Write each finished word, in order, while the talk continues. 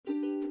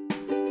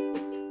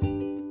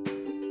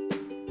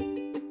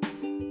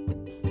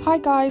Hi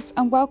guys,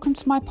 and welcome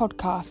to my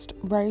podcast,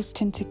 Rose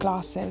Tinted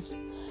Glasses.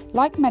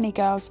 Like many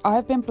girls, I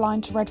have been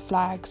blind to red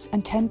flags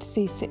and tend to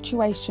see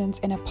situations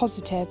in a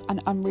positive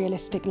and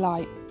unrealistic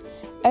light.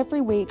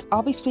 Every week,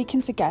 I'll be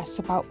speaking to guests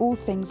about all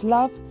things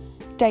love,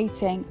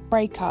 dating,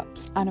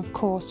 breakups, and of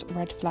course,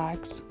 red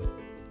flags.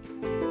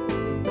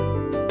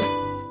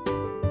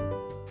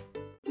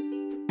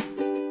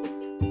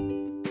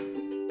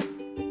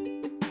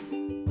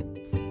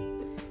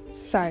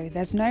 So,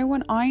 there's no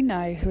one I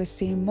know who has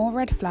seen more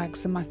red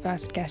flags than my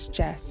first guest,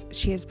 Jess.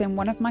 She has been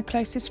one of my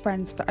closest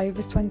friends for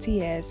over 20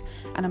 years,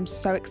 and I'm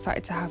so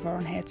excited to have her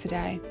on here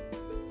today.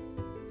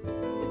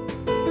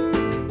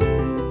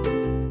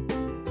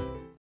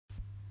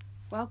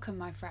 Welcome,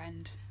 my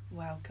friend.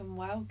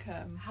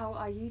 Welcome. How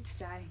are you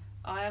today?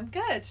 I am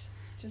good.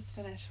 Just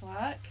finished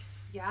work.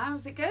 Yeah,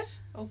 was it good?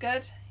 All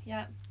good?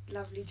 Yeah.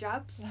 Lovely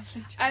jobs.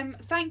 Lovely job.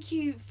 Thank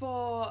you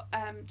for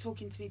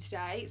talking to me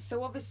today.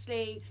 So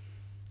obviously,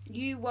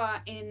 you were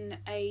in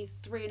a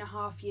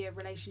 3.5-year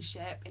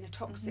relationship, in a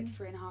toxic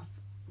 3.5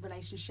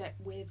 relationship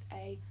with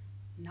a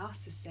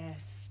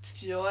narcissist.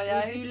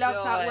 Joy. We do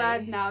love that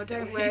word now,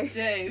 don't we? We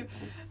do.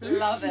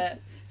 Love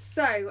it.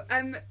 So,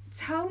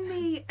 tell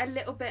me a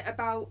little bit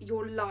about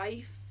your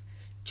life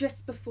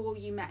just before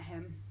you met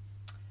him.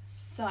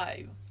 So,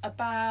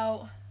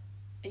 about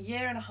a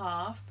year and a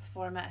half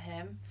before I met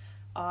him,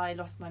 I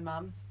lost my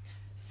mum.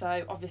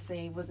 So,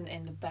 obviously, wasn't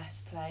in the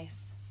best place.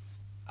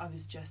 I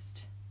was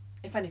just,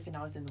 if anything,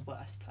 I was in the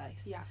worst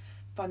place. Yeah.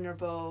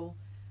 Vulnerable,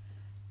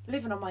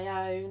 living on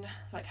my own,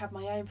 had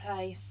my own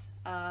place.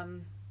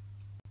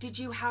 Did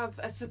you have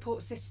a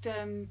support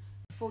system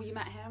before you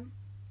met him?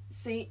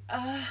 See,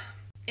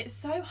 it's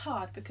so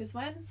hard because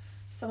when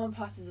someone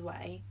passes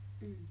away,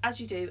 as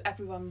you do,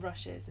 everyone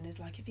rushes and is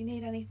like, if you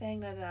need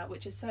anything,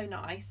 which is so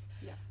nice.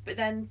 Yeah. But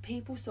then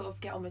people sort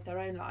of get on with their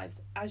own lives,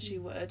 as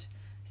you would.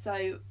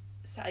 So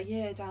a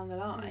year down the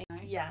line,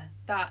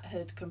 that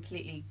had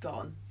completely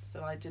gone.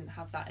 So I didn't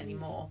have that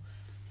anymore.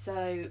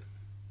 So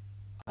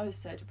I was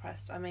so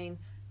depressed. I mean,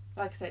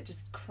 like I said,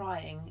 just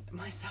crying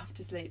myself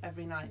to sleep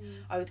every night.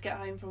 I would get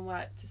home from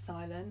work to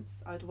silence.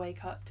 I would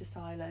wake up to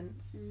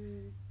silence.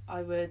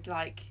 I would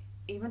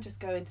even just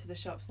go into the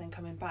shops and then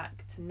coming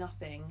back to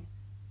nothing.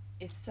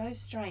 It's so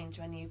strange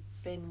when you've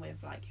been with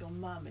your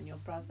mum and your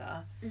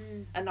brother.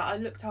 And I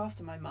looked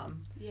after my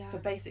mum for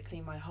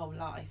basically my whole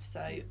life.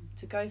 So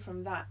to go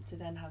from that to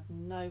then have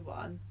no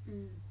one,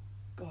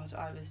 God,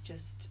 I was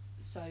just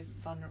so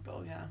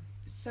vulnerable. Yeah.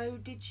 So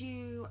did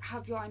you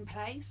have your own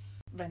place?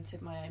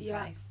 Rented my own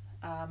place.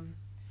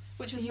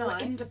 Which was you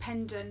nice. were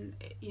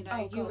independent, you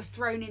were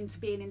thrown into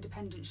being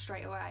independent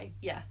straight away.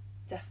 Yeah,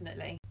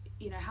 definitely.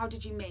 How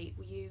did you meet?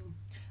 Were you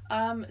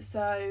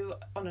so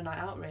on a night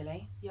out,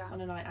 really. Yeah. On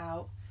a night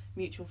out,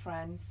 mutual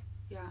friends.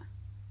 Yeah.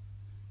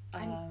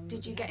 And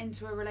did you get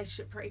into a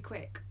relationship pretty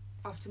quick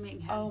after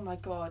meeting him? Oh my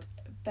God,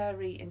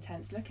 very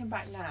intense. Looking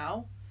back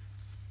now,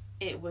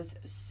 it was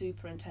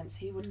super intense.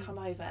 He would come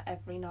over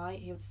every night.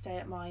 He would stay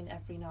at mine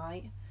every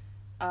night.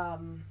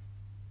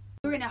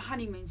 You're in a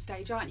honeymoon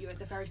stage, aren't you, at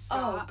the very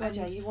start? Oh God,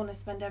 yeah. You want to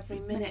spend every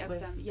minute with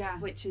them,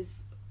 which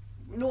is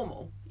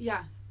normal.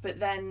 Yeah. But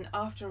then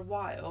after a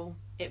while,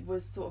 it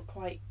was sort of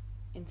quite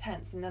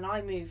intense, and then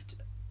I moved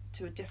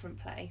to a different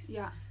place.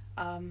 Yeah.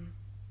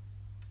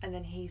 And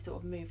then he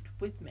sort of moved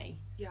with me.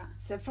 Yeah.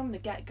 So from the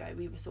get-go,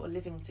 we were sort of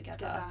living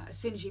together. As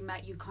soon as you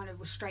met, you kind of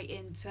were straight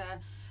into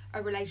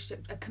a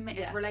relationship, a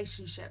committed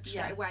relationship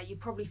straight away. You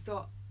probably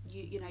thought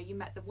you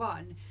met the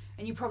one,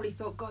 and you probably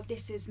thought, God,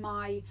 this is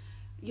my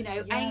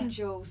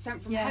angel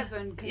sent from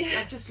heaven, because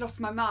I've just lost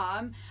my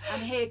mum,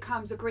 and here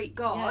comes a Greek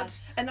god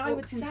and I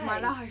would into my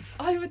life.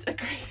 I would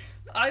agree.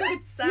 I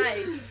would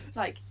say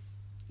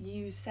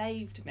you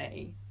saved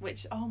me,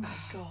 which, oh my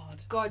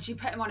God, you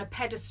put him on a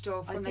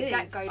pedestal from the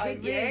get-go,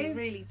 didn't you? I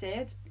really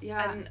did.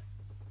 Yeah. And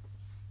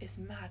it's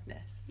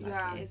madness.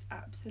 It is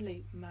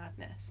absolute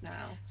madness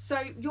now. So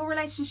your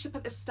relationship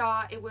at the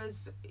start, it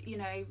was, you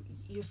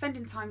were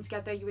spending time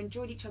together, you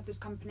enjoyed each other's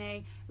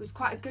company. It was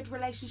quite a good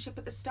relationship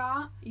at the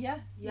start. Yeah.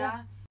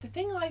 The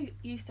thing I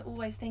used to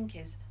always think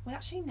is, we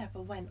actually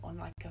never went on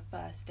a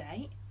first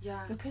date.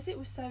 Yeah. Because it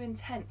was so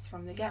intense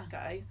from the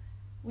get-go.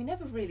 We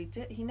never really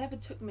did. He never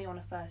took me on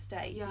a first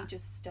date. Yeah. He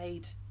just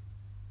stayed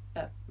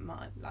at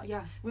mine.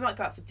 We might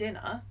go out for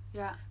dinner.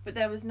 Yeah. But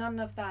there was none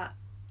of that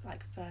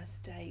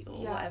first date or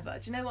whatever.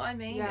 Do you know what I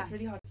mean? Yeah. It's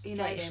really hard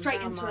to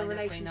straight into a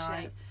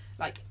relationship.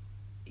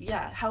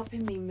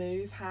 Helping me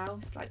move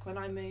house. When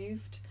I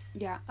moved.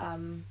 Yeah.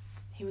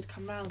 He would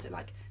come round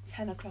at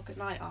 10 o'clock at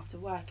night after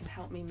work and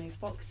help me move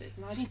boxes.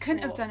 And so he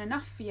couldn't have done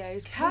enough for you. It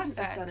was perfect.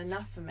 Couldn't have done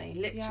enough for me.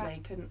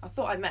 Literally couldn't. I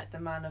thought I met the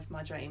man of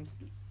my dreams.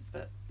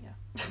 But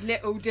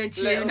little did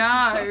you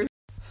know.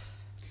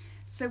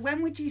 So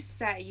when would you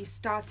say you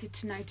started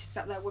to notice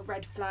that there were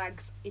red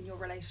flags in your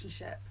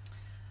relationship?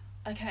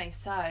 Okay,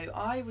 so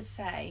I would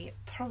say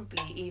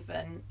probably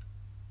even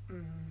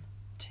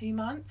 2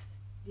 months.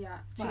 Yeah,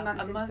 2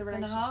 months into the relationship. A month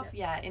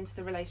and a half, into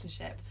the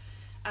relationship.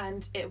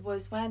 And it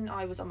was when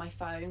I was on my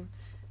phone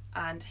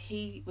and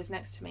he was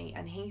next to me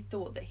and he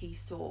thought that he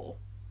saw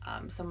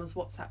someone's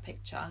WhatsApp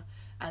picture,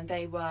 and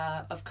they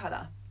were of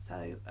colour,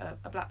 so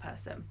a black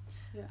person.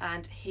 Yeah.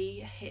 And he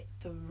hit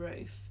the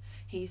roof.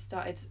 He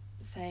started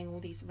saying all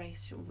these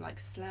racial like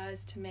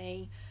slurs to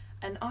me,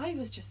 and I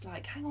was just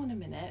like, hang on a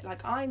minute,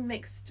 like, I'm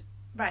mixed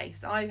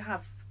race, I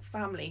have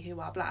family who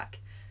are black.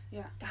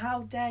 Yeah.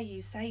 How dare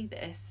you say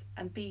this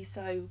and be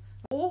so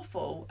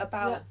awful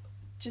about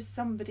just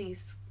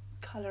somebody's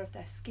colour of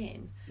their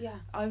skin? Yeah.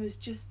 I was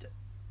just,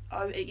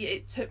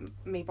 it took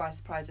me by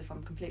surprise, if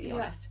I'm completely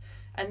honest.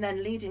 And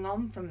then leading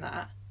on from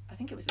that, I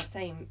think it was the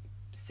same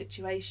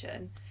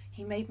situation,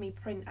 he made me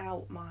print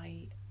out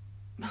my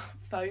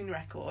phone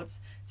records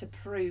to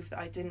prove that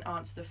I didn't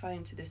answer the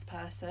phone to this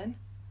person.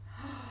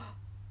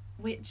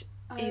 Which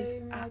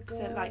is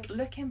absolute, like,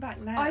 looking back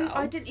now,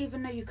 I didn't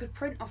even know you could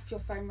print off your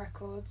phone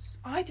records.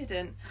 I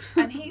didn't.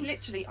 And he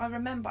literally, I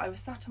remember I was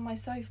sat on my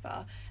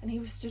sofa and he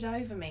was stood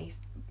over me,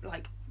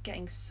 like,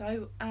 getting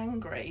so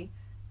angry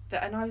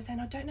that, and I was saying,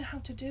 I don't know how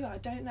to do it, I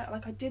don't know,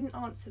 like, I didn't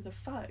answer the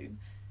phone,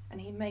 and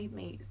he made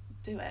me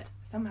do it.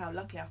 Somehow,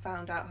 luckily, I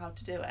found out how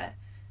to do it,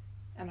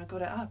 and I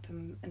got it up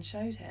and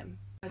showed him.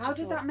 How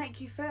did that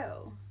make you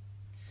feel?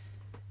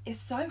 It's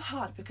so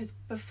hard, because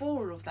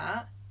before all of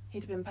that,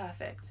 he'd been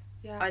perfect.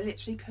 Yeah. I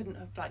literally couldn't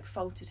have, like,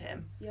 faulted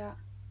him. Yeah.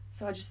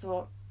 So I just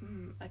thought,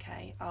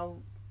 okay,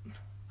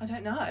 I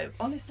don't know.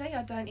 Honestly,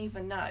 I don't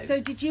even know.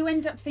 So did you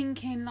end up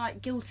thinking,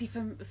 like, guilty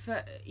for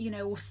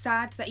or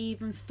sad that he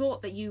even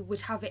thought that you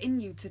would have it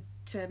in you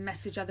to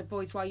message other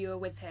boys while you were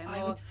with him?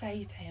 I would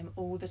say to him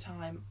all the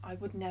time, I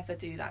would never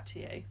do that to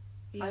you.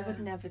 Yeah. I would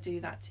never do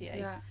that to you.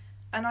 Yeah.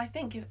 And I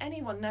think if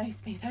anyone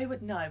knows me, they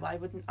would know I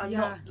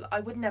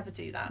would never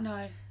do that.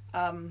 No.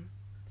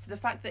 So the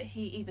fact that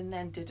he even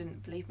then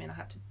didn't believe me and I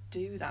had to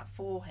do that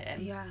for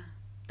him. Yeah.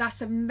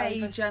 That's a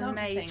major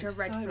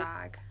red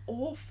flag.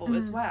 Awful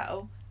as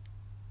well.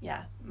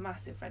 Yeah,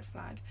 massive red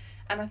flag.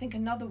 And I think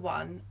another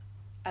one,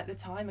 at the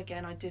time,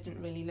 again, I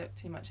didn't really look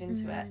too much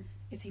into it,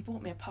 is he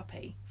bought me a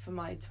puppy for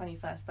my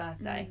 21st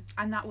birthday.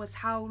 And that was,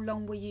 how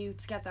long were you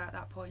together at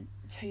that point?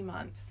 2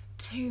 months.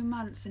 2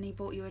 months, and he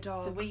bought you a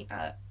dog. So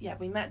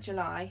we met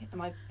July and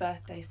my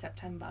birthday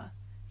September.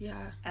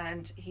 Yeah.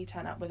 And he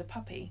turned up with a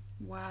puppy.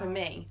 Wow. For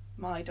me,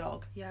 my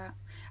dog. Yeah.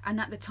 And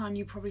at the time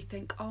you probably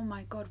think, oh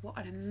my God, what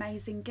an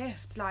amazing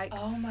gift. Like,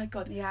 oh my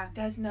God. Yeah.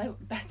 There's no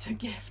better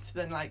gift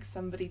than, like,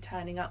 somebody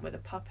turning up with a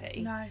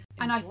puppy. No.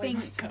 And I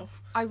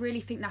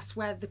really think that's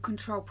where the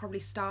control probably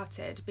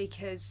started,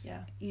 because,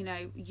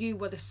 you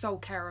were the sole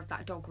carer of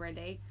that dog,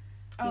 really.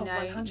 Oh,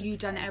 100%. You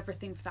done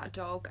everything for that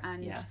dog,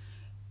 and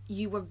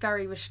you were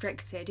very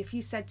restricted. If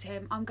you said to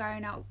him, I'm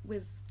going out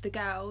with the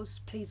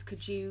girls, please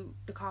could you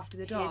look after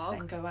the dog?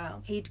 He'd then go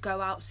out. He'd go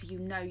out, so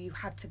you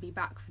had to be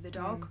back for the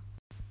dog.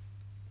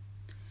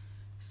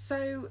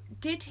 So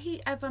did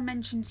he ever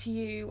mention to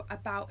you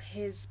about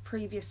his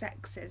previous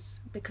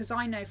exes? Because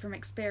I know from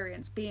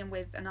experience, being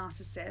with a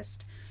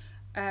narcissist,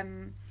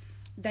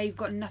 they've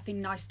got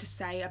nothing nice to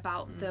say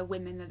about the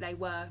women that they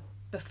were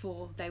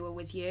before they were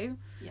with you.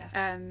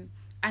 Yeah.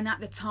 And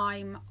at the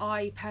time,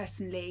 I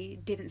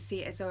personally didn't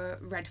see it as a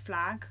red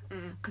flag,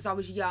 because I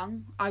was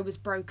young, I was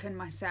broken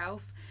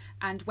myself,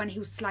 and when he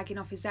was slagging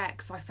off his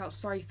ex, I felt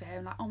sorry for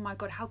him. Like, oh my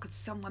God, how could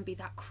someone be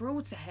that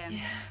cruel to him?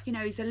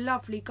 Yeah. He's a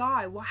lovely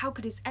guy. Well, how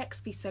could his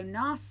ex be so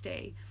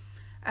nasty?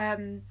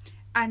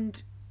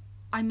 And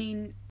I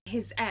mean,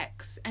 his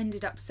ex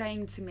ended up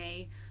saying to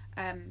me,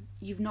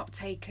 you've not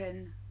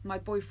taken my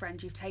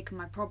boyfriend, you've taken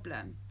my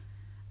problem.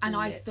 And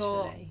literally. I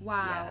thought,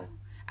 wow. Yeah.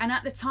 And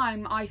at the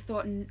time, I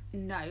thought,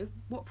 no,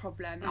 what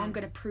problem? I'm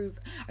going to prove,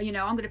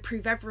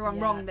 everyone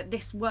wrong that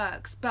this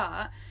works.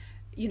 But,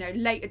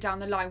 later down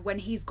the line, when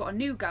he's got a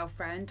new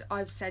girlfriend,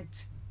 I've said,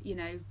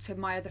 to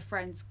my other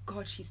friends,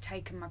 God, she's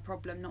taken my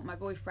problem, not my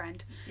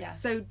boyfriend. Yeah.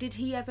 So did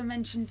he ever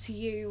mention to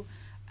you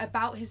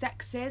about his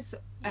exes?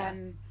 Yeah.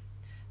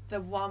 The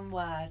one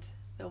word,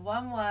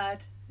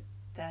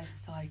 they're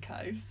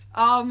psychos.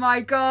 Oh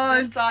my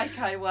God. The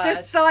psycho word.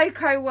 The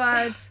psycho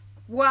word.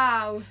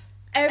 Wow.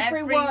 Every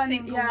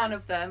single one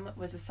of them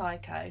was a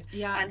psycho.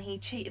 Yeah. And he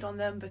cheated on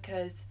them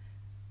because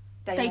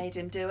they made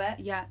him do it.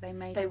 Yeah, they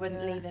made him do it. They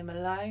wouldn't leave him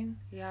alone.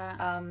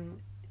 Yeah.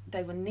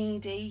 They were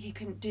needy. He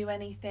couldn't do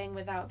anything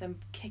without them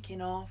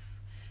kicking off.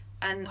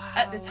 And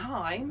at the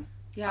time,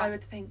 I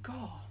would think,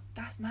 God,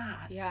 that's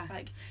mad. Yeah.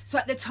 Like, so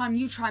at the time,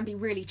 you try and be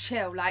really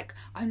chill. Like,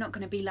 I'm not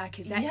going to be like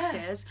his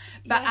exes.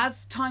 But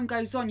as time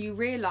goes on, you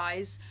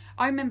realise,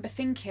 I remember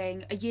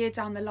thinking a year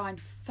down the line,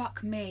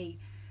 fuck me,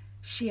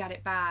 she had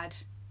it bad.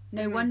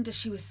 No wonder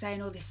she was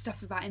saying all this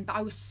stuff about him, but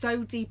I was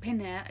so deep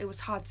in it was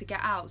hard to get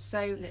out. So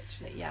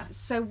literally, yeah.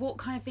 So what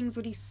kind of things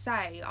would he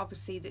say?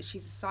 Obviously that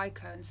she's a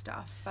psycho and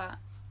stuff, but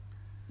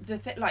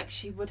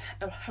she would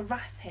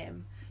harass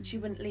him. She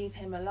wouldn't leave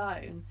him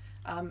alone,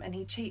 and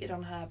he cheated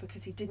on her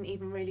because he didn't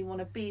even really want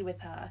to be with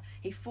her.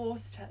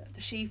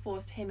 She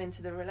forced him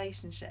into the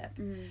relationship,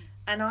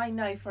 and I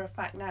know for a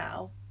fact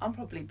now I'm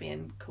probably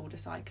being called a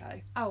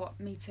psycho. Oh,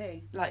 me too.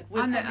 Like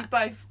we're probably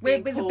both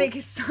we're the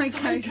biggest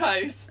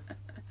psychos.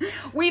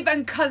 We've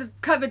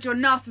uncovered your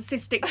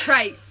narcissistic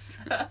traits.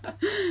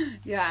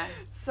 Yeah.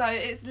 So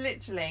it's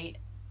literally,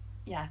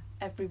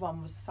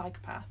 everyone was a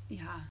psychopath.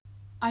 Yeah.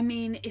 I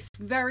mean, it's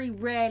very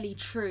rarely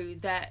true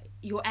that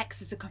your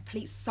ex is a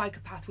complete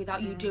psychopath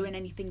without you doing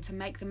anything to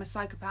make them a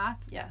psychopath.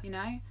 Yeah. You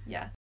know?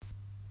 Yeah.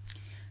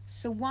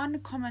 So one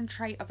common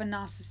trait of a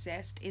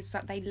narcissist is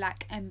that they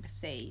lack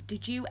empathy.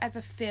 Did you ever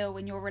feel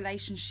in your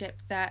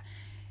relationship that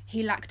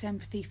he lacked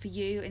empathy for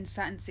you in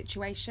certain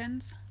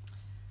situations?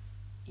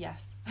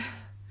 Yes.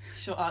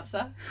 Short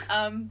answer.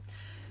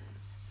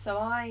 So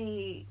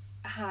I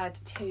had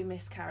 2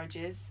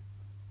 miscarriages,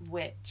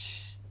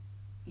 which,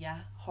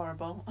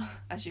 horrible,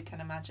 as you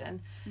can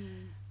imagine.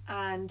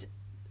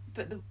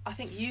 But I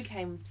think you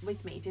came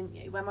with me, didn't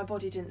you? When my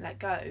body didn't let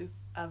go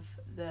of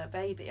the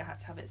baby, I had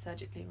to have it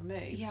surgically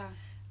removed. Yeah.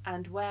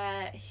 And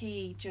where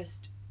he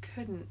just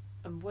couldn't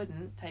and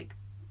wouldn't take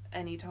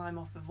any time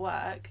off of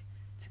work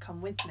to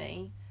come with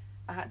me,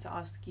 I had to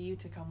ask you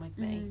to come with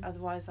me.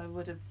 Otherwise I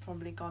would have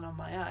probably gone on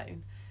my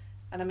own.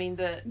 And I mean,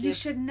 you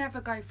should never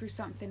go through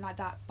something like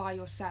that by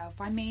yourself.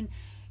 I mean,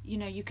 you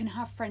know, you can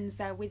have friends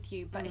there with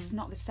you, but it's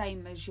not the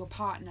same as your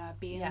partner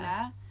being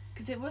there.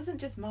 Because it wasn't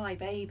just my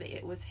baby,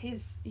 it was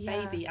his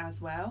baby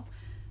as well.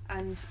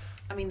 And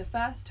I mean, the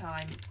first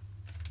time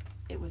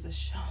it was a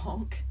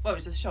shock. Well, it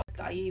was a shock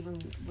that I even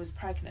was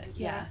pregnant.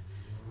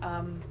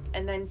 And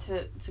then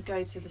to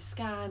go to the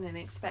scan and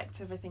expect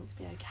everything to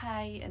be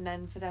okay, and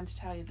then for them to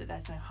tell you that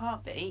there's no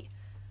heartbeat,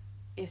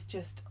 it's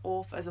just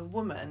awful. As a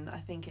woman, I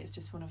think it's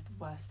just one of the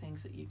worst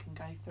things that you can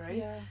go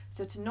through.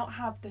 So to not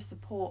have the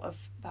support of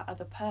that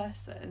other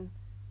person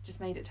just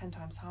made it 10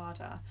 times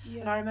harder.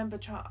 And I remember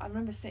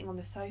sitting on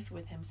the sofa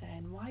with him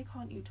saying, why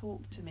can't you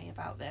talk to me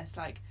about this?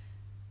 Like,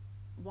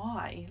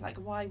 why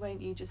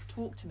won't you just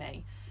talk to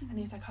me? And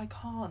he's like, I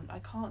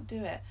can't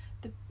do it.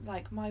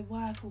 My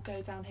work will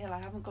go downhill. I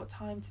haven't got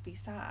time to be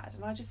sad.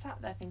 And I just sat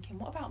there thinking,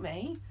 what about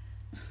me?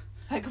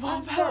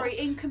 Sorry,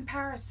 in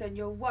comparison,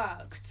 your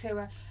work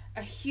to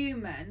a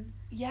human,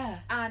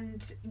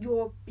 and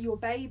your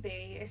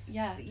baby is, you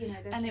know,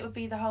 and it would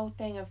be the whole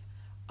thing of,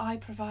 I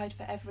provide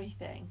for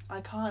everything, I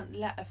can't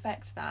let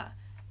affect that.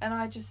 And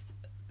I just,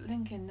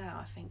 thinking now,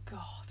 I think, God.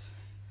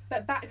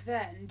 But back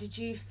then, did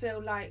you feel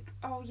like,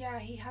 oh yeah,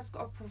 he has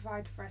got to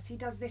provide for us, he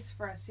does this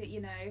for us, you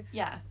know?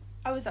 Yeah,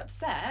 I was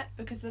upset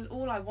because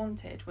all I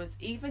wanted was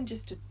even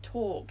just to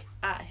talk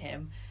at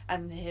him,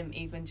 and him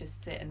even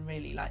just sit and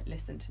really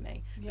listen to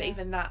me. But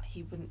even that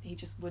he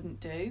just wouldn't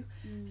do.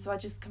 So I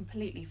just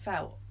completely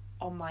felt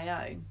on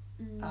my own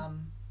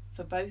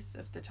for both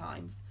of the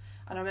times.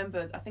 And I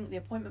remember, I think the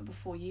appointment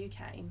before you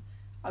came,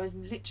 I was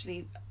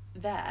literally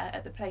there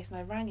at the place, and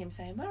I rang him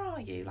saying, where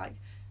are you?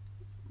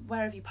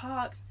 Where have you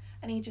parked?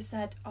 And he just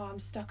said, oh, I'm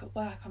stuck at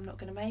work, I'm not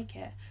going to make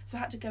it. So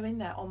I had to go in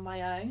there on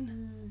my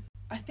own.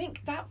 I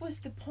think that was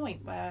the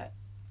point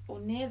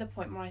near the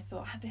point where I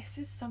thought,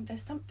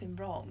 there's something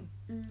wrong.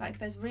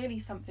 There's really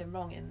something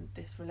wrong in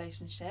this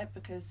relationship,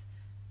 because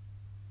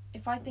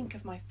if I think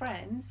of my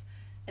friends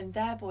and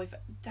their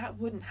boyfriend, that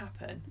wouldn't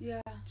happen.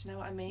 Yeah. Do you know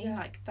what I mean?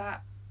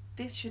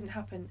 This shouldn't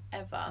happen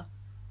ever.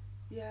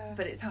 Yeah.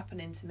 But it's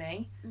happening to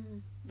me,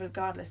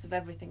 regardless of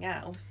everything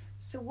else.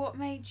 So what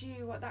made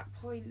you at that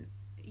point,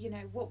 you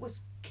know, what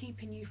was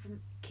keeping you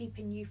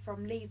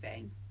from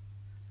leaving?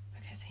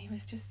 Because he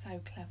was just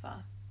so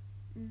clever.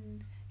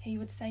 He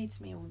would say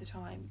to me all the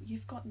time,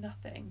 you've got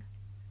nothing.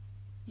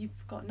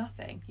 You've got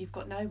nothing. You've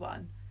got no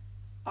one.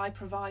 I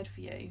provide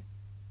for you.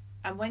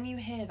 And when you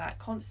hear that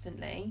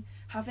constantly,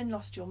 having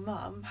lost your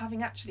mum,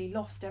 having actually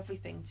lost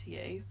everything to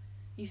you,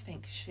 you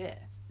think, shit.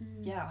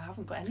 Yeah, I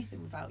haven't got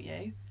anything without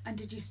you. And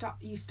did you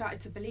started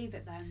to believe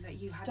it then, that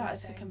you had started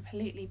nothing? To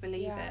completely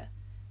believe it,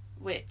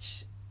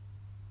 which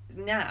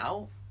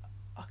now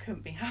I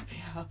couldn't be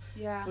happier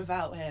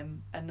without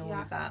him and all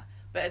of that.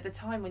 But at the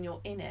time when you're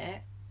in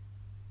it,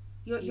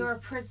 you're a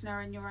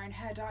prisoner in your own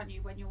head, aren't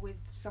you? When you're with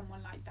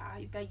someone like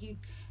that, you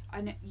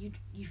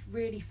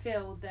really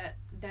feel that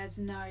there's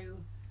no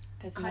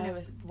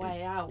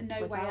way out.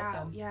 No way out.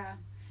 Them. Yeah.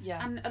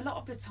 Yeah. And a lot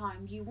of the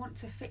time you want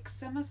to fix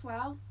them as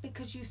well,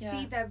 because you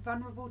see their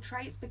vulnerable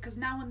traits, because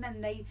now and then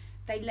they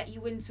let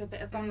you into a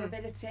bit of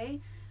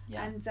vulnerability.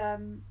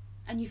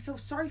 And you feel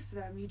sorry for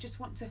them. You just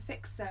want to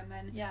fix them,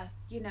 and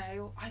you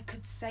know, I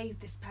could save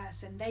this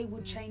person. They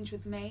would change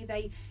with me.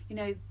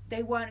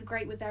 They weren't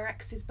great with their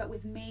exes, but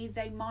with me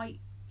they might,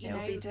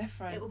 it'll be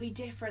different. It will be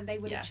different. They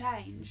would have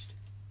changed.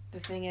 The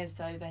thing is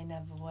though, they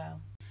never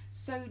will.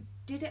 So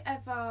did it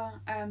ever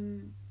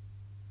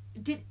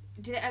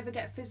did it ever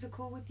get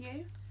physical with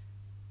you?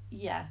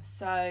 Yeah,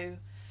 so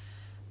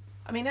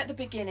I mean, at the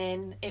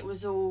beginning it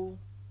was all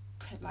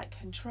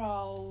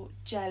control,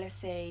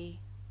 jealousy.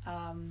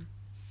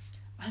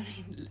 I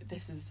mean,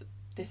 this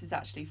is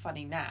actually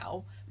funny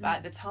now, but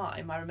at the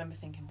time I remember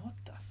thinking, what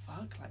the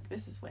fuck,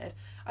 this is weird.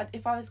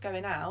 If I was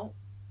going out,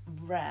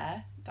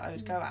 rare that I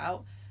would go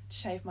out to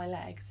shave my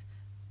legs,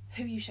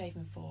 who are you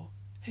shaving for?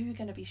 Who are you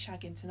going to be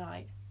shagging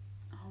tonight?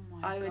 Oh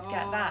my God. I would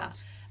get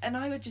that. And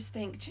I would just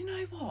think, do you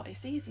know what?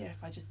 It's easier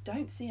if I just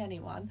don't see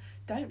anyone,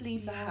 don't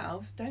leave the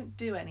house, don't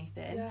do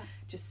anything,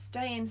 just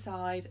stay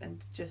inside and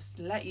just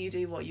let you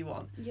do what you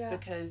want. Yeah.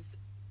 Because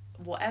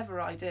whatever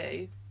I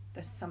do,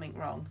 there's something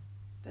wrong.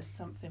 There's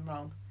something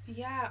wrong.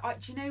 Yeah.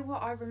 Do you know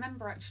what? I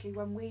remember actually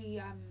when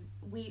we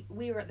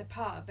were at the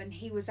pub and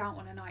he was out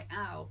on a night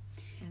out,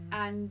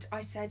 and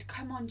I said,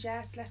 "Come on,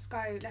 Jess, let's go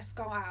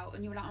out."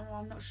 And you were like, "Oh,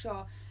 I'm not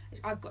sure.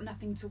 I've got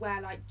nothing to wear."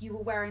 Like, you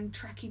were wearing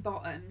tracky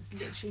bottoms,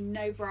 literally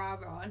no bra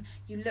on.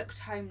 You looked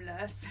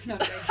homeless. No,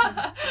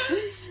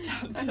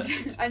 I'm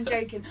joking. I'm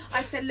joking.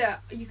 I said, "Look,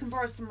 you can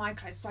borrow some of my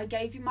clothes." So I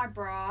gave you my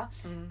bra.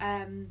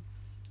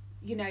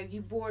 You know,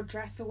 you wore a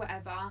dress or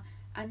whatever.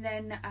 And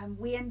then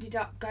we ended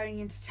up going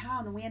into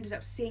town and we ended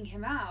up seeing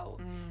him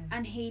out.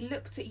 And he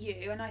looked at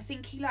you, and I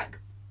think he like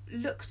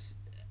looked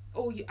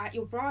at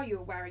your bra you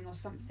were wearing or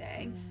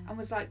something, and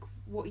was like,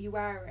 "What are you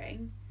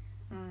wearing?"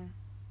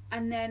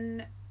 And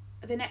then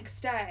the next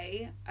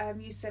day,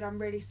 you said, "I'm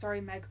really sorry,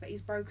 Meg, but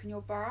he's broken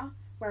your bra,"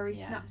 where he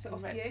snapped it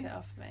off ripped you it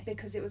off me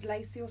because it was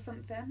lacy or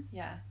something.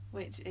 Yeah,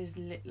 which is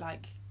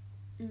like,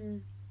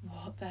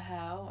 what the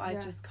hell? I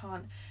just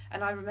can't.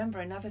 And I remember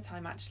another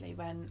time actually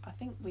when I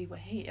think we were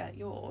here at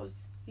yours.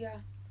 Yeah.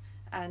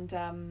 And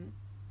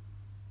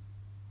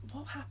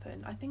what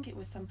happened? I think it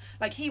was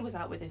he was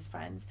out with his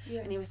friends,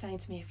 and he was saying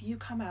to me, "If you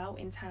come out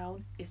in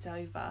town, it's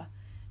over."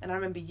 And I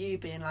remember you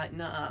being like,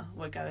 "Nah,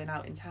 we're going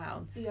out in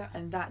town." Yeah.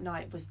 And that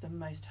night was the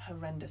most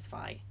horrendous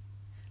fight.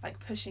 Like,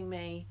 pushing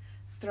me,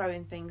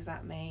 throwing things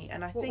at me.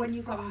 And I think when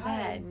you from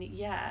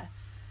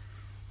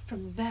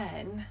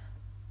then,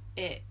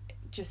 it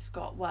just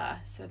got worse.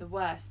 So the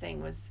worst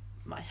thing was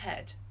my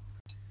head.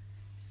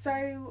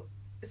 So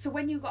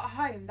when you got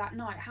home that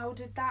night, how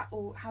did it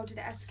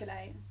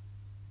escalate?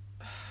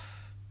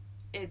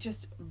 It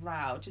just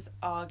rowed, just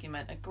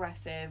argument,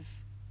 aggressive,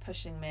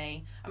 pushing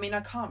me. I mean, I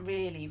can't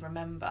really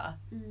remember,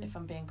 if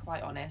I'm being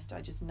quite honest.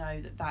 I just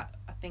know that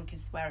I think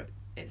is where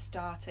it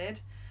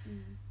started.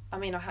 I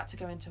mean, I had to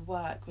go into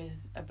work with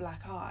a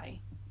black eye,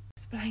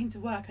 explain to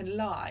work and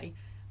lie,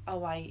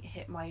 "Oh, I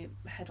hit my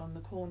head on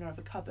the corner of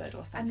a cupboard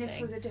or something." And this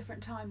was a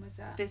different time, was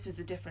it? This was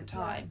a different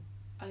time.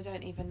 Yeah. I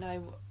don't even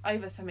know,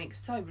 over something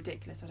so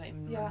ridiculous, I don't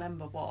even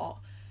remember what.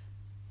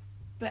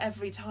 But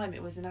every time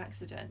it was an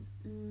accident,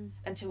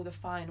 until the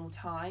final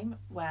time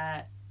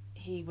where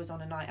he was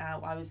on a night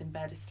out, I was in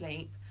bed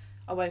asleep.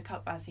 I woke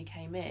up as he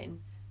came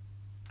in,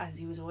 as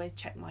he was always,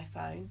 checked my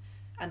phone,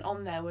 and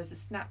on there was a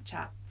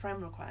Snapchat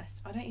friend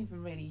request. I don't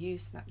even really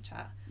use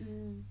Snapchat,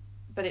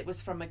 but it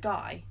was from a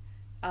guy,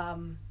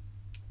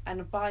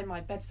 and by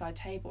my bedside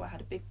table I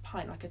had a big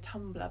pint, like a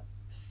tumbler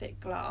thick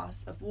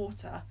glass of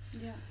water.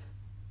 Yeah.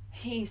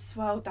 He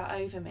swirled that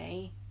over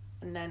me,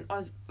 and then I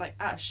was like,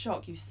 out of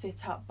shock, you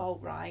sit up bolt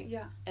right.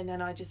 Yeah. And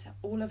then I just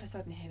all of a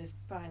sudden hear this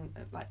bang,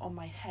 like, on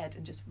my head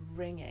and just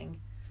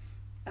ringing.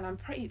 And I'm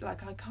pretty,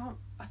 like,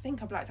 I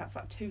think I blacked out for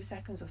like 2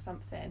 seconds or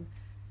something.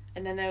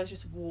 And then there was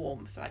just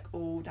warmth, like,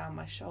 all down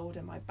my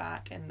shoulder, my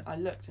back, and I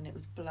looked and it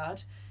was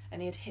blood,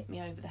 and he had hit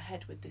me over the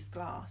head with this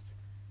glass.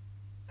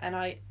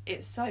 And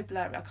it's so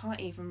blurry, I can't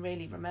even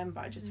really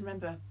remember. I just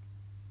remember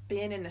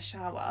being in the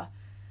shower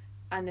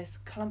and this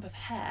clump of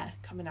hair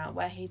coming out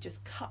where he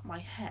just cut my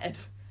head.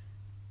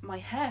 My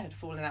hair had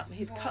fallen out,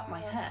 he'd cut my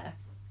hair.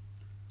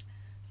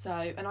 So,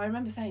 and I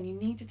remember saying, "You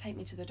need to take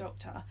me to the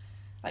doctor.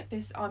 Like,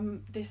 this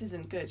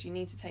isn't good. You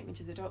need to take me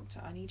to the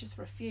doctor." And he just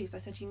refused. I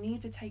said, "You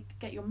need to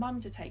get your mum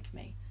to take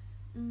me."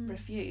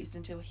 Refused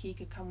until he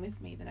could come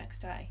with me the next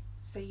day.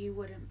 So you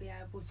wouldn't be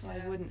able to... So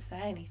I wouldn't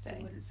say anything. So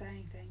you wouldn't say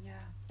anything,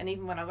 yeah. And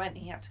even when I went,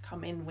 he had to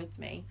come in with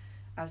me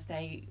as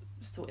they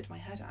sorted my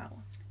head out.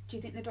 Do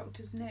you think the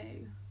doctors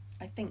knew?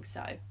 I think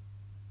so.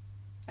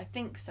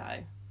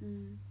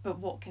 But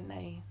what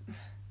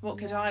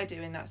could I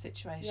do in that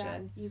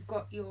situation? Yeah. You've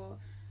got your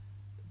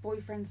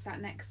boyfriend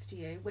sat next to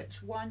you,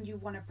 which one you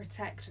want to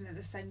protect, and at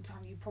the same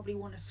time you probably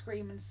want to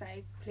scream and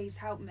say, "Please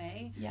help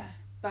me." Yeah.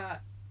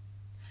 But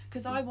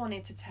because I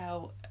wanted to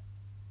tell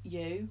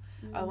you,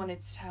 I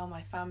wanted to tell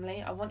my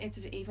family, I wanted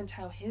to even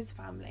tell his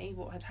family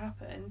what had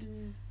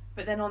happened,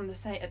 but then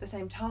at the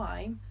same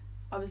time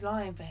I was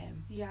lying for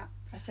him. Yeah.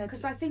 I said,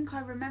 because I think I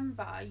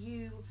remember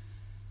you,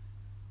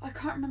 I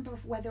can't remember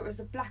whether it was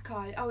a black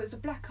eye. Oh, it was a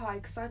black eye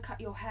because I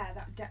cut your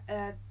hair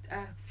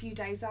a few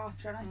days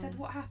after, and I said,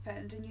 "What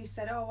happened?" And you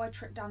said, "Oh, I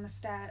tripped down the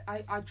stairs.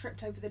 I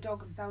tripped over the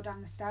dog and fell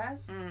down the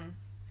stairs." And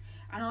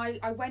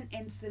I went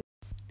into the...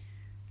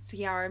 So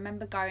yeah, I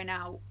remember going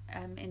out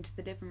into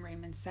the living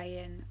room and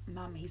saying,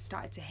 "Mum, he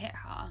started to hit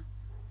her."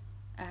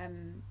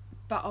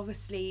 But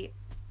obviously,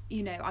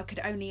 you know, I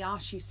could only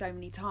ask you so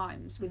many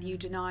times with you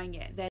denying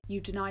it. Then you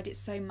denied it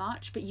so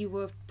much, but you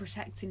were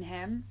protecting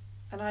him.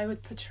 And I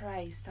would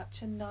portray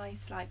such a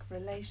nice, like,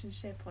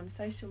 relationship on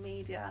social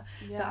media,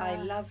 that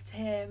I loved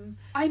him.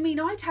 I mean,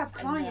 I'd have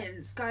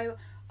clients go,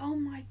 "Oh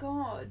my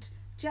God,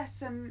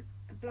 Jess,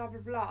 blah, blah,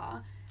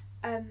 blah.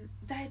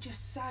 They're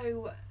just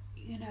so,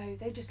 you know,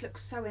 they just look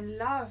so in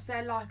love.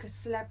 They're like a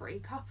celebrity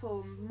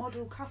couple,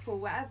 model couple,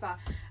 whatever.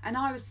 And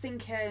I was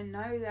thinking,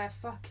 no, they're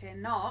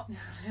fucking not.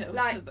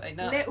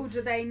 Little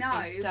do they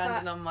know. He's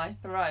standing on my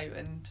throat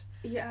and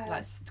yeah,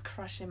 like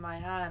crushing my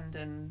hand.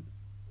 And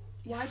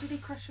why did he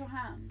crush your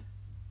hand?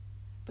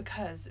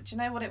 Because do you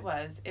know what it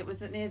was? It was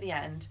near the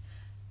end,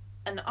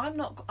 and I'm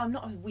not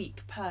a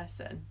weak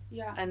person.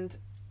 Yeah. And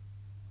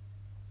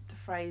the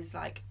phrase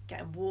like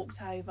getting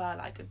walked over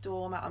like a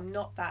doormat, I'm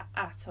not that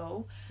at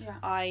all. Yeah.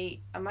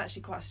 I'm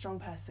actually quite a strong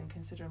person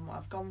considering what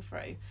I've gone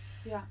through.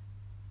 Yeah.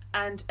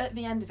 And at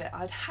the end of it,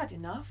 I'd had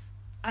enough,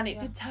 and it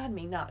did turn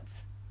me nuts.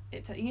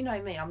 You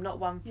know me, I'm not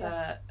one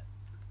for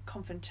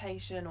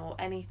confrontation or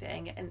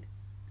anything, and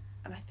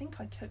I think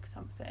I took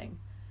something,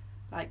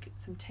 like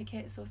some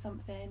tickets or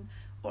something,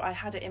 or I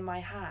had it in my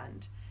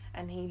hand,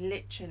 and he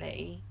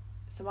literally.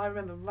 So I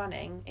remember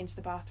running into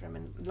the bathroom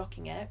and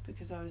locking it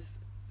because I was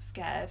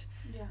scared.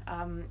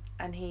 Yeah.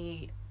 And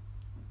he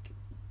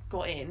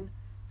got in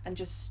and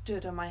just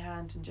stood on my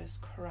hand and just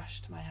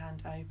crushed my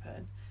hand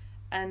open.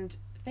 And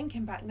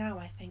thinking back now,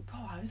 I think,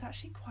 oh, I was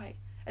actually quite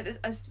at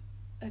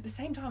the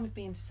same time of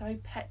being so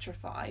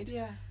petrified.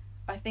 Yeah.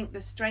 I think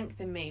the strength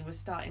in me was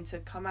starting to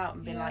come out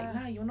and be like,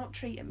 no, you're not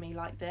treating me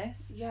like this.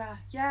 Yeah,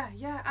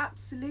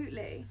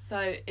 absolutely.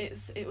 So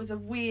it was a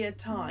weird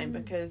time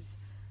because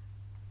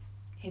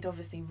he'd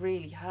obviously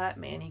really hurt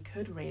me, and he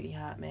could really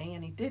hurt me,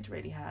 and he did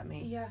really hurt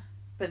me. Yeah.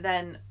 But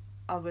then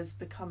I was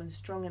becoming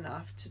strong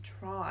enough to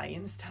try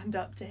and stand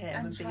up to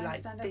him and be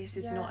like, this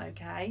is not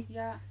okay.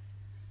 Yeah.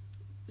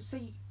 So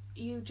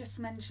you just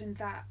mentioned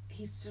that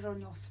he stood on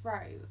your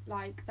throat.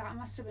 Like, that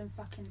must have been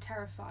fucking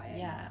terrifying.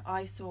 Yeah,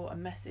 I saw a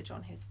message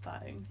on his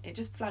phone. It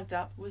just flagged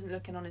up. Wasn't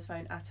looking on his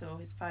phone at all.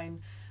 His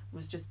phone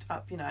was just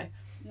up, you know.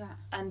 Yeah.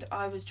 And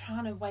I was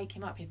trying to wake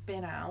him up. He'd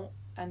been out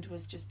and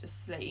was just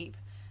asleep.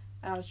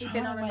 And I was trying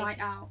Been on a night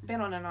out.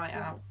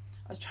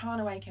 I was trying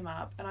to wake him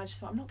up, and I just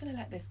thought, I'm not going to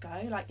let this go.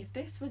 Like, if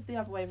this was the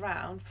other way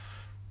round,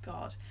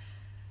 God.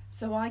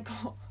 So I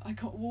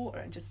got water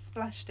and just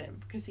splashed him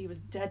because he was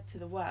dead to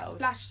the world.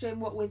 Splashed him,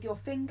 what, with your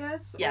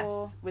fingers? Yes,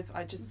 or?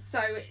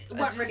 So it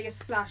wasn't really a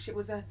splash, it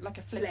was a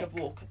flick of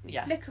water.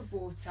 Yeah. Flick of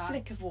water.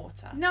 Flick of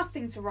water.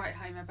 Nothing to write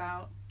home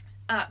about.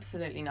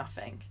 Absolutely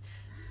nothing.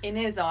 In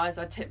his eyes,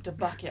 I tipped a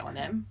bucket on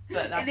him,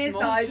 but that's in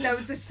his eyes there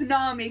was a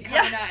tsunami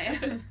coming at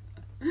him.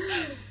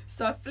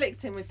 So I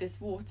flicked him with this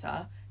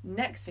water.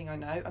 Next thing I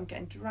know, I'm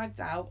getting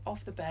dragged out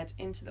off the bed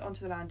onto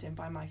the landing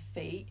by my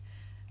feet.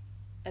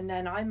 And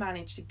then I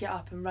managed to get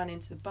up and run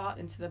into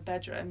the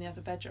bedroom, the other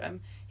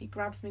bedroom. He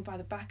grabs me by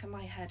the back of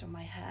my head on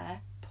my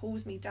hair,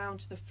 pulls me down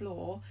to the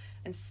floor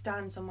and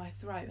stands on my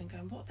throat and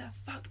going, what the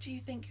fuck do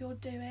you think you're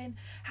doing?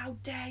 How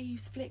dare you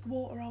flick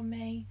water on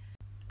me?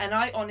 And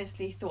I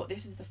honestly thought,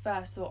 this is the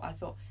first thought, I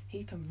thought,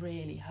 he can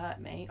really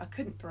hurt me. I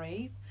couldn't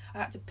breathe. I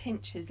had to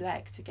pinch his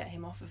leg to get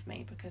him off of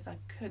me because I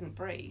couldn't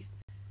breathe.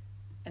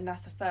 And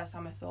that's the first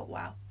time I thought,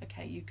 wow,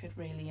 okay, you could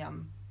really hurt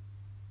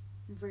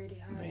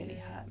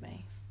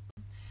me.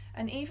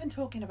 And even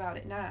talking about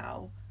it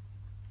now,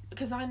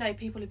 because I know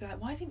people who be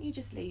like, why didn't you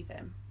just leave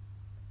him?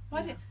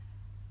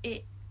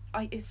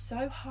 It's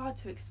so hard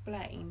to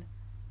explain.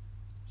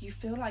 You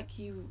feel like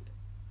you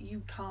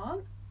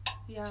can't.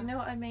 Yeah. Do you know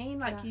what I mean?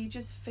 Like you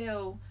just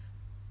feel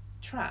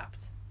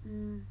trapped.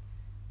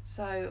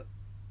 So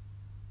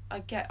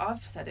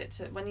I've said it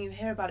to, when you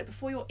hear about it,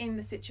 before you're in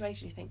the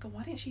situation, you think, God,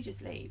 why didn't she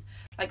just leave?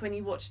 Like when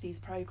you watch these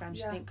programs,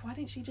 you think, why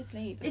didn't she just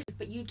leave?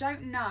 But you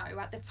don't know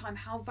at the time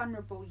how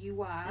vulnerable you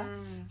were.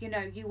 You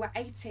know, you were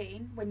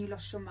 18 when you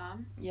lost your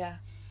mum. Yeah.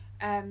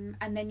 And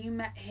then you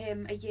met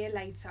him a year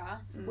later,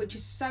 which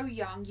is so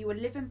young. You were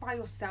living by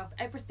yourself.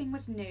 Everything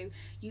was new.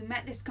 You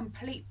met this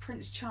complete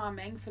Prince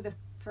Charming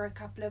for a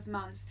couple of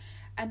months,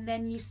 and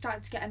then you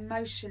started to get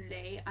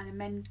emotionally and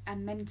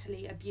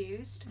mentally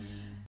abused.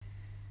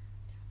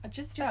 I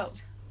just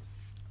felt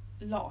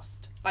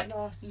lost,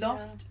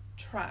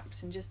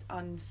 trapped and just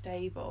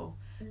unstable.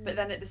 But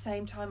then at the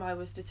same time, I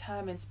was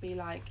determined to be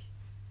like,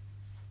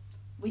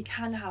 we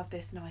can have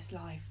this nice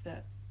life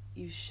that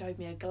you showed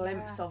me a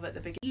glimpse of at the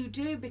beginning. You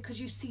do,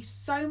 because you see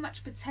so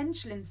much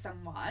potential in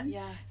someone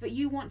that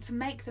you want to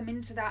make them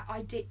into that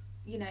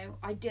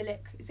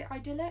idyllic. Is it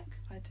idyllic?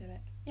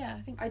 Idyllic. Yeah,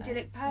 I think so.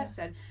 Idyllic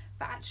person. Yeah.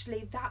 But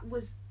actually, that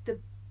was the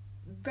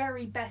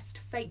very best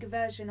fake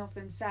version of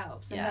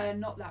themselves, and they are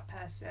not that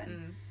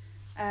person.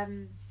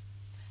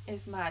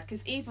 It's mad,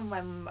 because even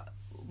when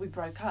we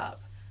broke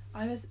up,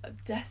 I was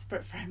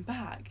desperate for him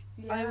back.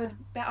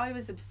 I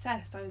was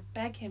obsessed. I would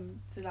beg him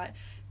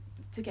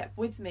to get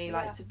with me,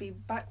 to be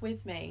back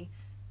with me.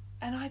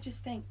 And I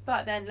just think,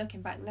 but then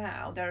looking back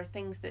now, there are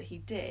things that he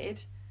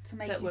did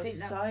that were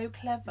so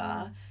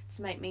clever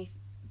to make me,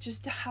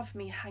 just to have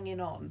me hanging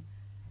on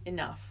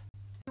enough.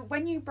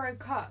 When you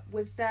broke up,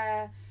 was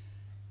there,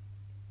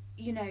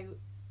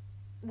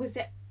 was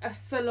it a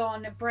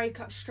full-on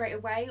breakup straight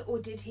away, or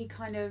did he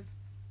kind of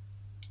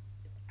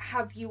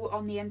have you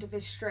on the end of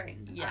his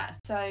string? Yeah.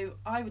 So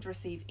I would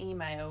receive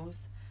emails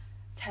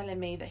telling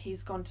me that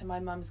he's gone to my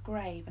mum's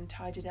grave and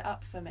tidied it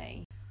up for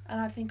me.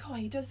 And I'd think, oh,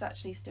 he does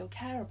actually still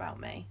care about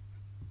me.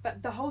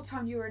 But the whole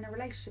time you were in a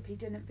relationship, he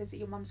didn't visit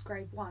your mum's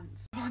grave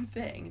once. One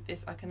thing,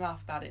 this I can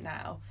laugh about it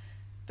now,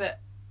 but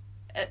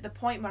at the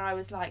point where I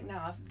was like,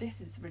 no,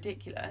 this is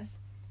ridiculous,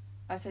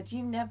 I said,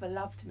 you never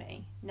loved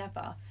me,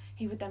 never.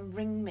 He would then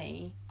ring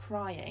me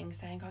crying,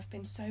 saying, I've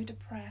been so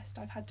depressed,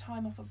 I've had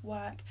time off of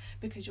work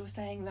because you're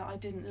saying that I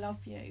didn't love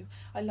you,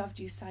 I loved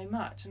you so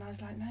much. And I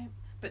was like, no.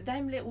 But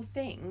them little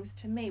things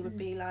to me would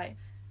be like,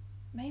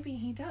 maybe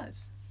he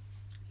does.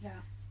 Yeah.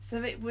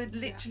 So it would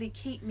literally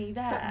keep me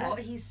there. But what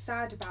he's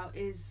sad about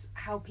is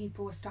how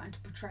people are starting to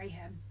portray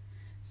him.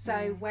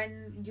 So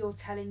when you're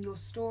telling your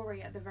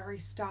story at the very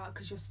start,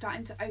 because you're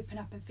starting to open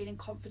up and feeling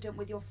confident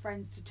with your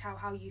friends to tell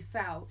how you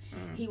felt,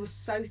 he was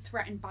so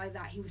threatened by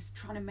that. He was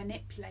trying to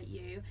manipulate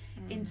you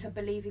into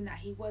believing that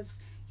he was,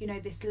 you know,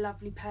 this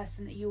lovely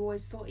person that you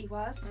always thought he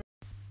was.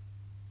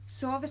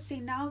 So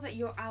obviously now that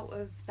you're out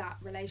of that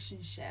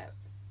relationship,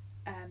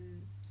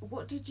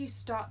 what did you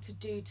start to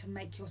do to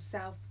make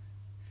yourself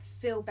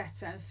feel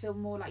better and feel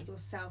more like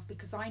yourself?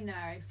 Because I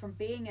know from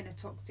being in a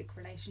toxic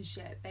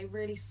relationship, they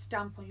really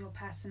stamp on your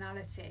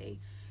personality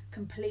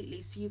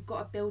completely, so you've got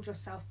to build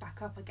yourself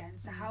back up again.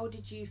 So how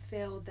did you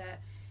feel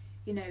that,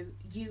 you know,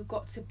 you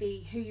got to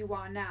be who you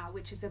are now,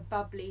 which is a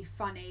bubbly,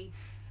 funny,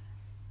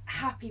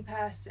 happy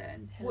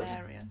person?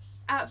 Hilarious.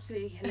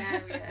 Absolutely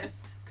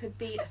hilarious. Could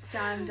be a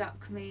stand-up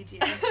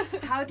comedian.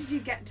 How did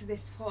you get to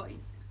this point?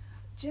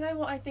 Do you know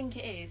what I think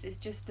it is? It's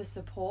just the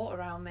support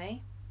around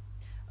me.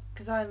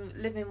 Because I'm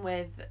living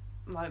with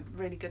my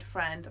really good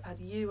friend, I've had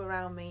you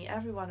around me,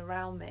 everyone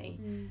around me,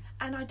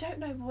 and I don't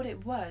know what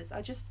it was.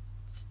 I just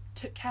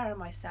took care of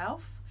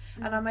myself,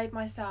 and I made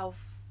myself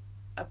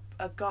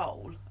a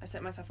goal. I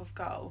set myself a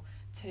goal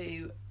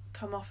to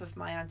come off of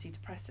my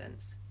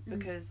antidepressants,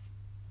 because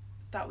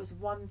that was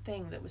one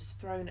thing that was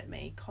thrown at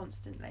me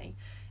constantly.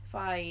 If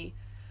I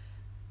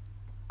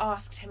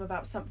asked him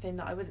about something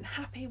that I wasn't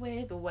happy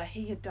with or where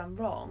he had done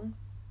wrong,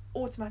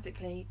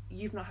 automatically,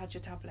 you've not had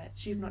your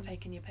tablets, you've not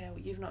taken your pill,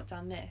 you've not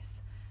done this,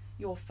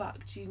 you're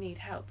fucked, you need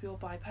help, you're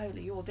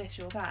bipolar, you're this,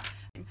 you're that.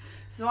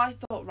 So I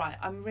thought, right,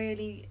 I'm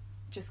really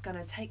just going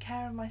to take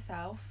care of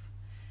myself.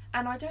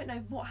 And I don't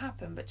know what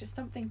happened, but just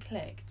something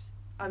clicked.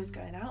 I was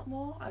going out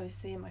more, I was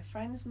seeing my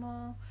friends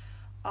more,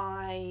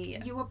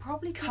 You were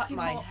probably cut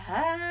my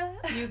hair.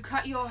 You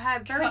cut your hair.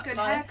 Very good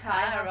haircut,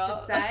 I have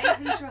to say.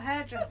 Who's your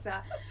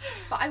hairdresser?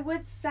 But I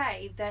would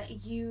say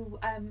that you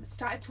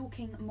started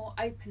talking more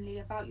openly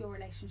about your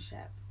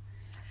relationship.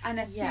 And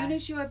as soon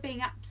as you were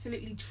being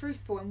absolutely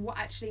truthful in what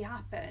actually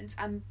happened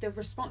and the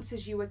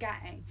responses you were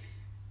getting,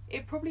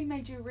 it probably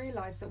made you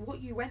realise that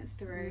what you went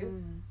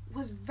through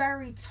was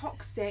very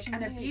toxic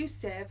and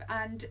abusive,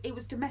 and it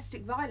was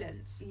domestic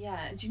violence.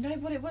 Yeah, and do you know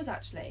what it was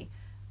actually?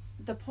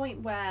 The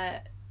point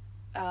where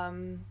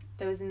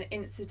there was an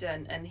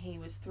incident and he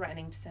was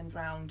threatening to send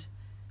round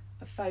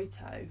a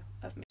photo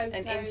of me, an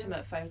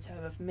intimate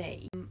photo of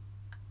me,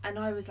 and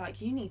I was like,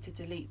 you need to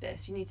delete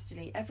this, you need to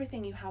delete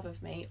everything you have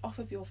of me off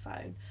of your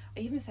phone. I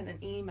even sent an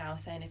email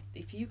saying,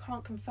 if you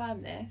can't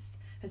confirm this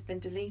has been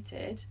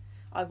deleted,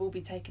 I will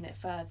be taking it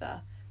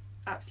further.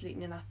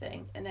 Absolutely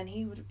nothing. And then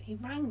he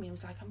rang me and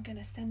was like, I'm going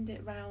to send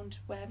it round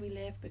where we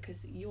live because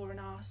you're an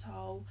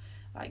arsehole.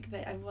 Like,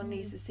 everyone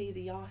needs to see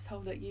the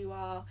arsehole that you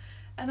are.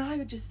 And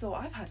I just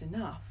thought, I've had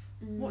enough.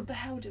 What the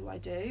hell do I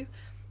do?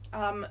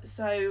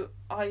 So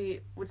I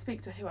would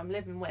speak to who I'm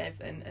living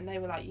with, and they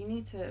were like, you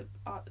need to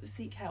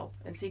seek help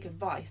and seek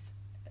advice,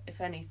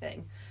 if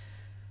anything.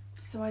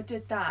 So I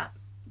did that.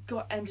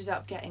 Ended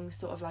up getting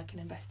sort of like an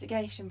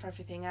investigation for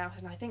everything else,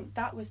 and I think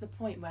that was the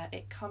point where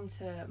it come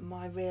to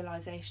my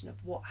realisation of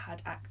what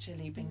had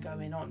actually been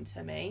going on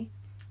to me.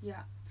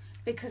 Yeah.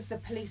 Because the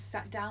police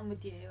sat down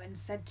with you and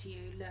said to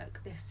you,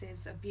 look, this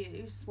is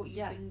abuse, what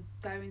you've been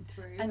going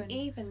through. And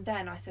even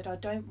then I said, I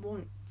don't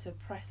want to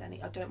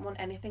I don't want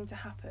anything to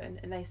happen.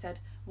 And they said,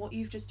 what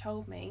you've just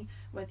told me,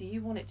 whether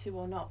you want it to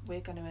or not,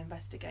 we're going to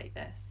investigate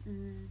this.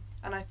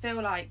 And I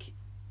feel like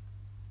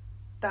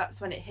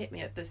that's when it hit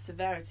me at the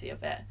severity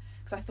of it.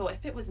 Because I thought,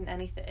 if it wasn't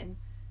anything,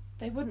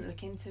 they wouldn't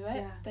look into it.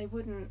 Yeah. They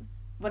wouldn't,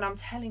 when I'm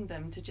telling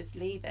them to just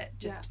leave it,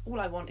 all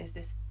I want is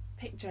this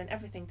picture and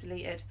everything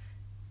deleted.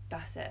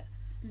 That's it.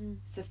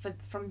 So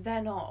from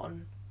then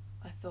on,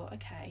 I thought,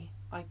 okay,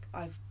 I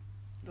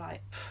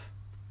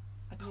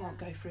can't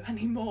go through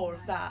any more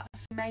of that.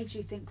 It made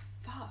you think,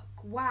 fuck,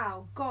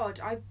 wow,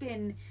 God, I've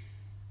been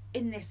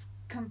in this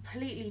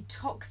completely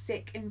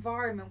toxic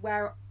environment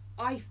where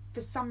I,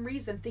 for some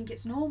reason, think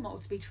it's normal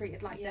to be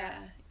treated like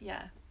this.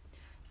 Yeah.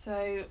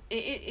 So it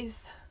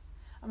is.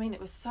 I mean, it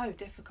was so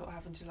difficult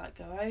having to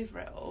go over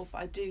it all, but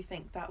I do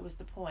think that was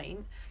the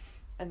point.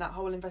 And that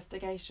whole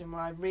investigation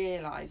where I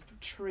realised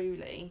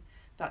truly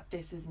that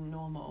this isn't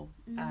normal,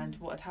 and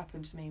what had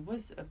happened to me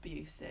was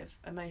abusive,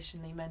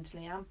 emotionally,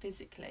 mentally and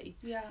physically.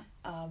 Yeah.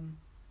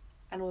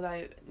 And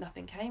although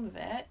nothing came of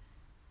it,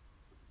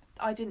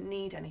 I didn't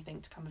need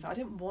anything to come of it. I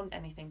didn't want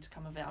anything to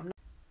come of it.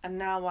 And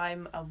now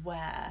I'm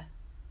aware.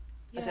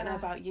 I don't know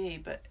about you,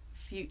 but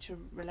future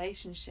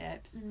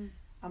relationships,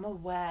 I'm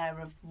aware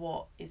of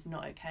what is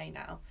not okay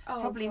now.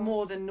 Probably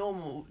more than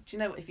normal. Do you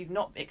know, if you've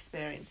not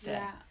experienced it?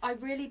 Yeah, I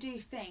really do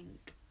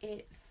think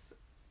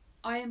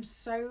I am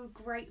so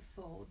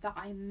grateful that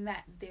I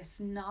met this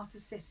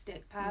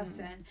narcissistic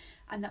person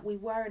and that we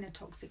were in a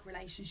toxic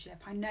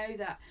relationship. I know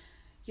that,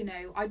 you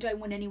know, I don't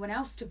want anyone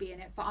else to be in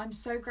it, but I'm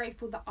so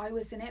grateful that I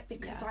was in it,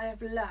 because I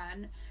have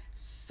learned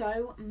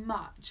so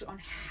much on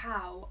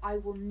how I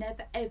will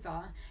never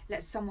ever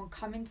let someone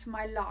come into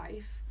my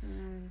life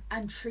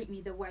and treat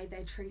me the way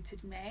they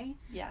treated me.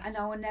 And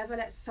I will never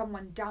let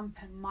someone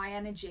dampen my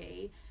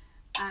energy.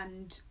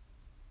 And,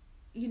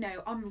 you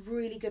know, I'm a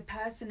really good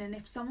person, and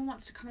if someone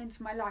wants to come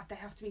into my life, they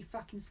have to be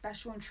fucking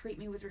special and treat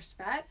me with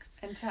respect.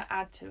 And to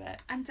add to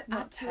it.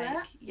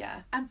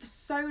 Yeah. And for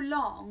so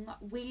long,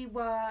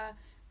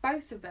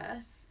 both of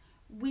us,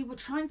 we were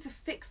trying to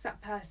fix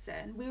that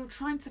person. We were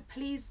trying to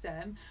please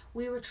them.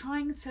 We were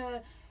trying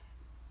to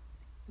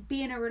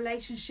be in a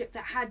relationship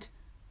that had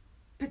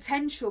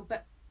potential,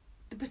 but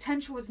the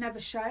potential was never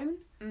shown.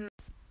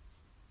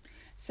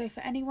 So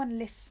for anyone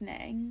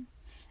listening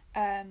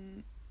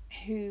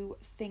who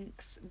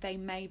thinks they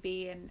may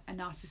be in a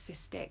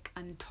narcissistic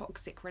and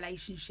toxic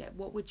relationship,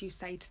 what would you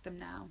say to them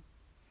now?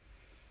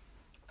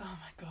 Oh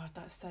my God,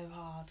 that's so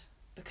hard,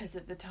 because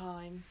at the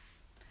time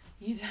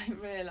you don't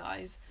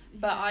realise.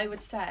 But I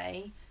would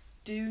say,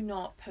 do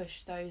not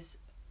push those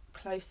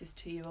closest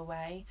to you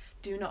away.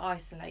 Do not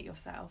isolate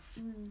yourself.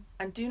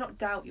 And do not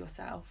doubt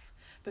yourself,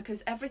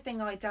 because everything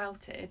I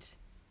doubted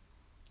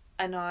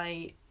and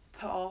I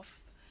put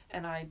off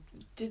and I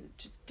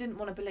didn't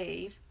want to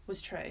believe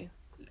was true.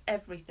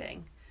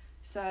 Everything.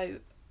 So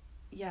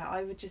yeah,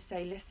 I would just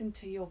say, listen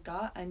to your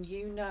gut, and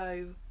you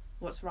know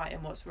what's right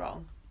and what's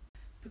wrong,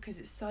 because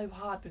it's so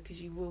hard,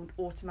 because you will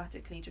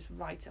automatically just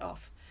write it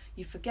off.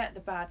 You forget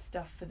the bad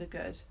stuff for the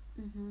good.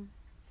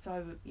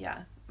 So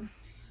yeah,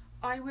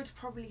 I would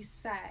probably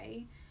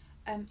say,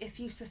 if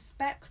you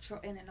suspect you're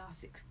in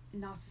a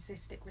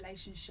narcissistic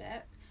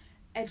relationship,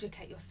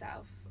 educate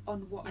yourself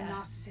on what a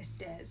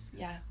narcissist is.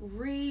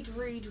 Read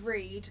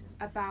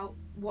about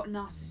what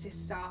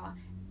narcissists are.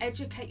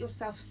 Educate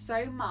yourself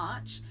so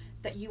much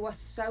that you are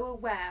so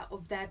aware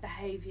of their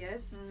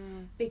behaviours.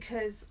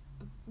 Because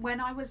when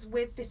I was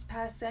with this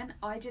person,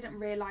 I didn't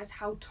realise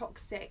how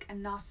toxic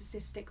and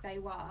narcissistic they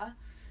were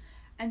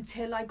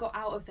until I got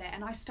out of it,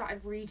 and I started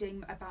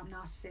reading about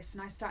narcissists,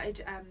 and I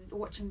started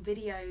watching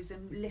videos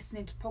and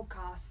listening to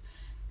podcasts,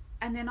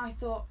 and then I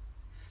thought,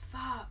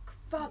 fuck,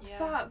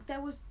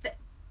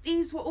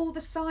 these were all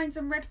the signs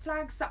and red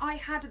flags that I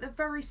had at the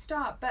very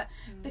start, but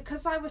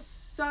because I was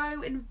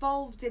so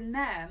involved in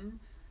them,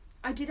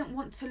 I didn't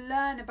want to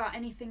learn about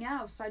anything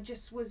else. I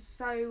just was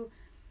so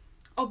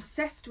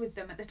obsessed with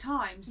them at the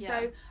time.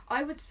 So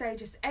I would say,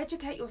 just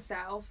educate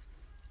yourself,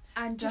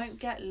 and don't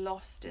get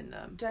lost in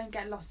them.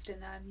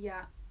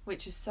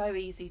 Which is so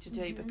easy to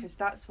do, because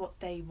that's what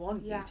they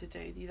want you to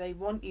do. They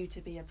want you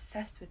to be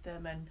obsessed with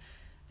them and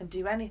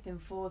do anything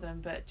for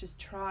them, but just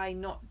try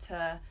not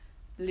to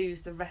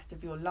lose the rest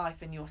of your life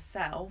and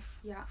yourself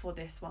for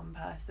this one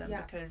person,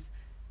 because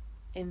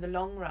in the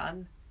long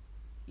run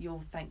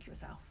you'll thank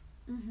yourself.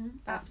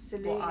 That's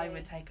absolutely what I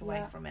would take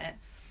away from it.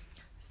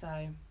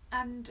 So,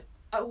 and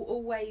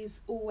always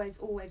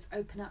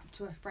open up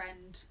to a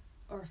friend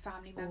or a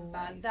family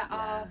member that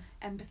are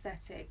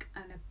empathetic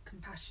and are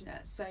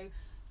compassionate. So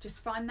just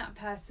find that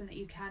person that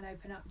you can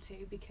open up to,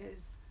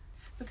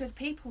 because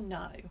people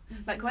know.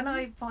 Like when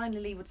I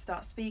finally would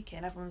start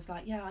speaking, everyone's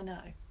like, yeah, I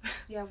know.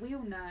 Yeah, we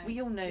all know.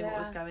 We all knew what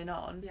was going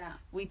on. Yeah.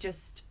 We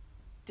just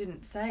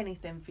didn't say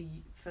anything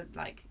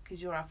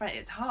because you're our friend.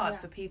 It's hard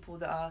for people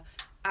that are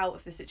out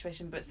of the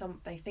situation, but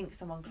they think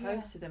someone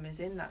close to them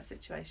is in that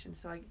situation.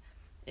 So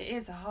it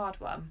is a hard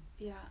one.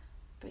 Yeah.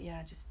 But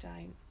yeah, just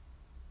don't.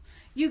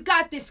 You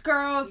got this,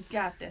 girls. You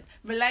got this.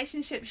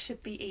 Relationships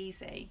should be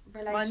easy.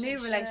 My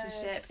new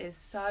relationship is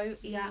so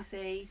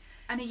easy.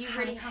 And are you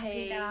really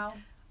happy now?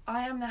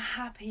 I am the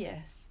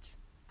happiest.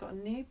 Got a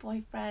new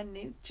boyfriend,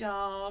 new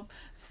job,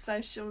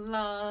 social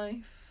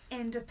life.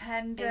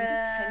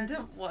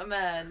 Independent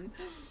woman.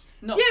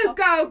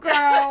 Go,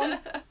 girl.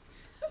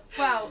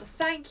 Well,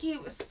 thank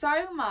you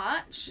so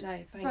much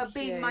for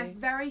being my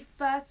very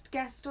first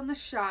guest on the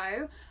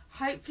show.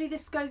 Hopefully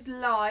this goes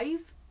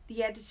live,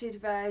 the edited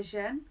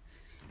version.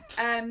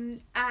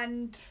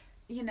 And,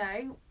 you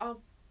know, I'll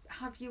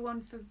have you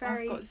on for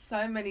I've got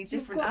so many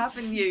different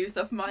avenues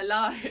of my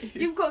life.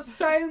 You've got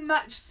so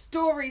much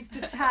stories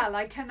to tell.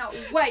 I cannot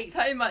wait.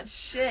 So much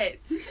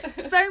shit.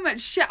 So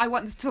much shit I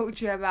want to talk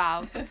to you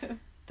about.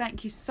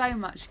 Thank you so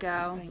much,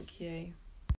 girl. Thank you.